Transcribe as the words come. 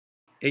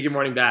Hey, good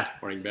morning, Beth.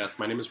 Morning, Beth.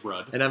 My name is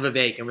Rudd. And I'm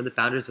Vivek, and we're the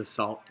founders of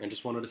Salt. And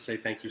just wanted to say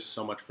thank you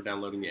so much for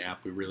downloading the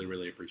app. We really,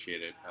 really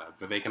appreciate it.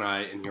 Vivek and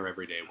I in here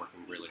every day working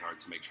really hard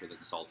to make sure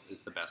that Salt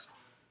is the best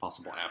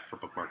possible app for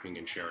bookmarking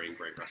and sharing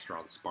great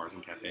restaurants, bars,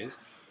 and cafes.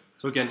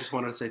 So again, just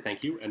wanted to say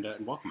thank you and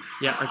welcome.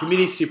 Yeah, our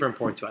community is super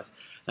important to us.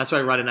 That's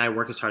why Rudd and I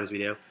work as hard as we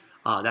do.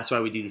 That's why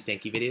we do these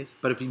thank you videos.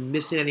 But if you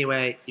miss it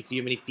anyway, if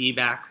you have any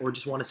feedback or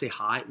just want to say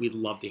hi, we'd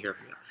love to hear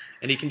from you.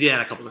 And you can do that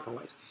in a couple different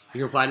ways. You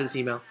can reply to this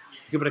email.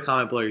 You can put a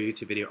comment below your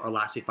YouTube video. Or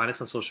lastly, find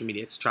us on social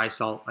media. It's Try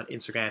Salt on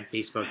Instagram,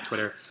 Facebook,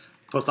 Twitter.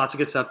 Post lots of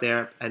good stuff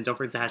there. And don't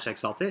forget to hashtag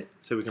SaltIt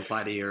so we can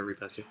reply to your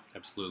repost too.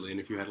 Absolutely. And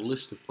if you had a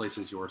list of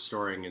places you're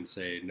storing and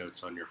say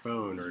notes on your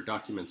phone or a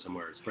document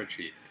somewhere, a spreadsheet,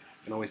 you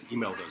can always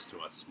email those to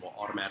us. We'll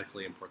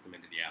automatically import them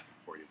into the app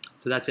for you.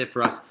 So that's it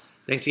for us.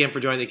 Thanks again for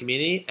joining the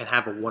community and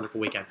have a wonderful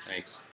weekend. Thanks.